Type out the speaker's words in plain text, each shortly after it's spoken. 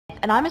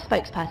and I'm a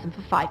spokesperson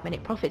for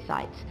 5-Minute Profit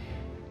Sites.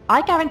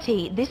 I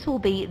guarantee this will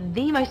be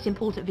the most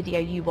important video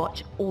you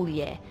watch all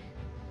year.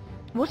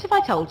 What if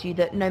I told you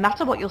that no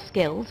matter what your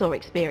skills or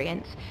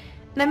experience,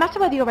 no matter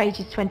whether your age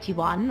is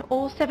 21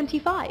 or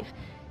 75,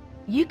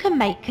 you can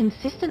make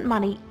consistent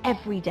money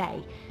every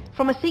day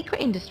from a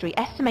secret industry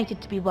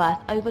estimated to be worth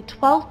over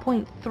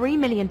 $12.3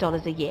 million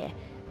a year.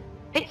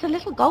 It's a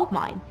little gold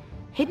mine,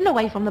 hidden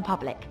away from the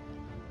public.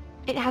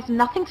 It has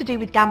nothing to do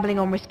with gambling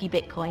on risky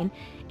Bitcoin.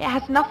 It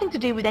has nothing to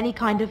do with any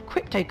kind of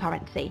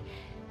cryptocurrency.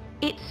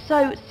 It's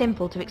so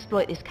simple to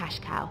exploit this cash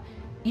cow.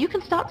 You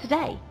can start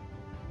today,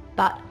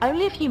 but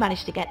only if you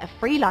manage to get a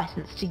free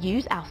license to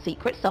use our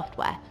secret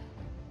software.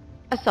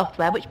 A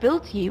software which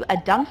builds you a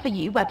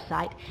done-for-you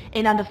website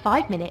in under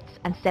 5 minutes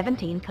and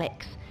 17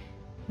 clicks.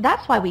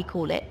 That's why we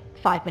call it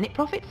 5-Minute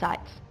Profit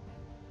Sites.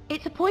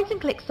 It's a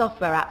point-and-click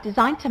software app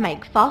designed to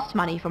make fast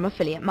money from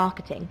affiliate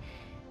marketing.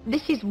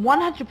 This is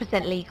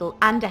 100% legal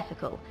and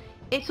ethical.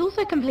 It's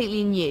also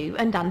completely new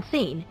and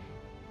unseen.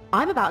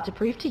 I'm about to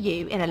prove to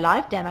you in a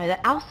live demo that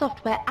our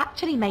software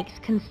actually makes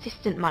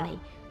consistent money.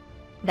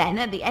 Then,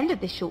 at the end of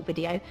this short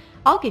video,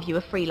 I'll give you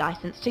a free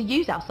license to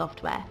use our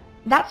software.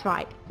 That's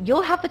right,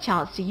 you'll have the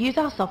chance to use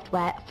our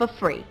software for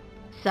free.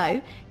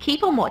 So,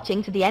 keep on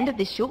watching to the end of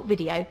this short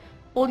video,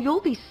 or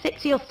you'll be sick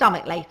to your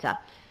stomach later.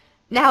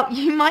 Now,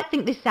 you might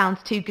think this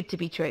sounds too good to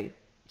be true.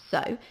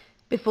 So,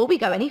 before we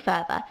go any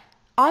further,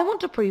 I want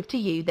to prove to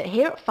you that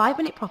here at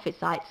 5-Minute Profit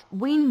Sites,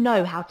 we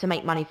know how to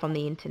make money from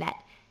the internet.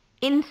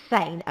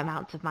 Insane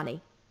amounts of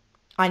money.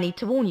 I need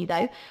to warn you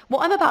though,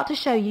 what I'm about to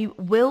show you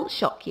will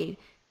shock you.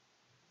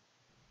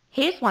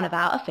 Here's one of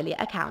our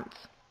affiliate accounts.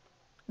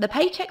 The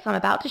paychecks I'm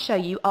about to show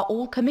you are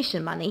all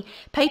commission money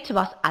paid to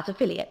us as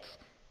affiliates.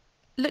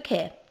 Look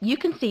here, you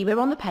can see we're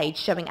on the page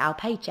showing our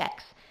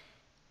paychecks.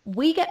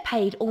 We get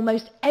paid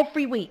almost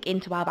every week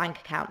into our bank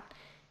account.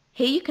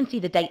 Here you can see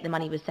the date the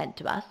money was sent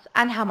to us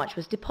and how much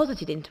was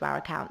deposited into our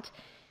account.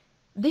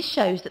 This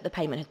shows that the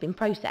payment has been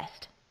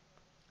processed.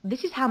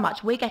 This is how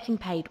much we're getting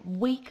paid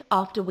week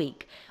after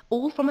week,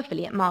 all from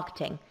affiliate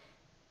marketing.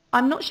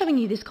 I'm not showing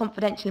you this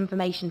confidential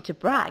information to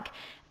brag,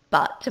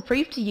 but to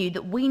prove to you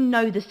that we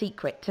know the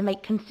secret to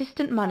make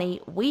consistent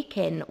money week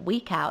in,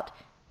 week out,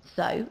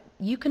 so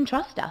you can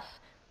trust us.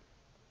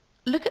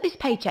 Look at this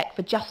paycheck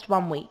for just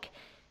 1 week.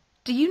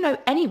 Do you know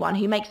anyone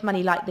who makes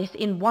money like this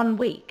in 1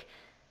 week?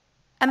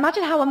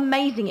 Imagine how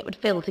amazing it would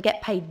feel to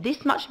get paid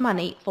this much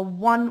money for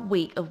 1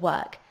 week of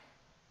work.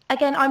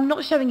 Again, I'm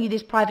not showing you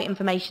this private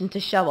information to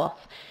show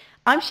off.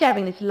 I'm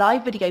sharing this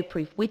live video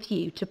proof with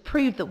you to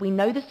prove that we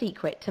know the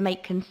secret to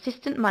make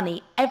consistent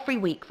money every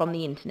week from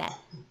the internet.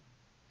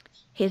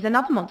 Here's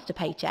another monster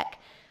paycheck.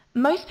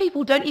 Most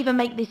people don't even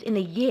make this in a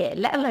year,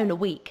 let alone a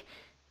week.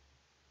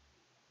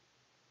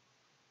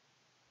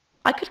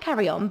 I could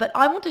carry on, but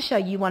I want to show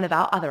you one of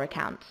our other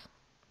accounts.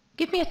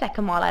 Give me a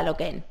second while I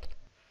log in.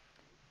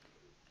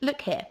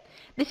 Look here,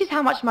 this is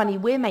how much money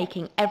we're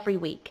making every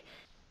week.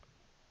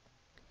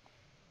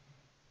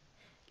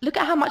 Look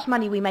at how much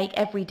money we make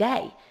every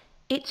day.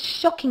 It's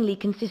shockingly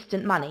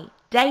consistent money,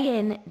 day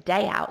in,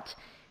 day out.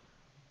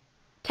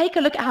 Take a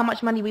look at how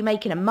much money we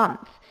make in a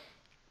month.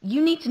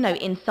 You need to know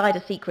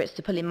insider secrets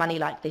to pull in money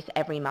like this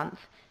every month.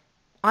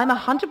 I'm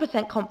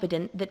 100%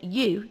 confident that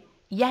you,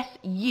 yes,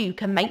 you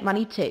can make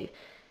money too.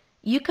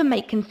 You can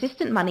make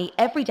consistent money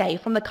every day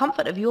from the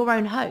comfort of your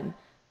own home.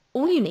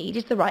 All you need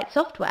is the right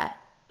software.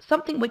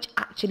 Something which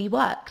actually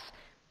works.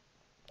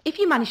 If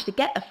you manage to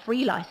get a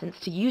free license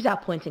to use our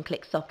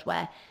point-and-click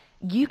software,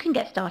 you can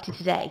get started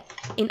today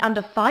in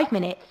under 5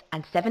 minutes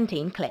and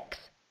 17 clicks.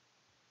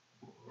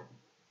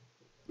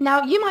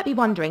 Now, you might be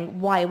wondering,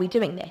 why are we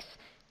doing this?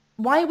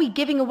 Why are we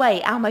giving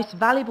away our most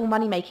valuable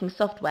money-making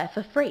software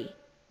for free?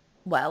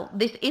 Well,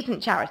 this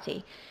isn't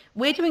charity.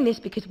 We're doing this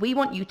because we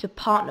want you to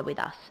partner with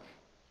us.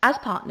 As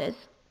partners,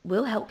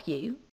 we'll help you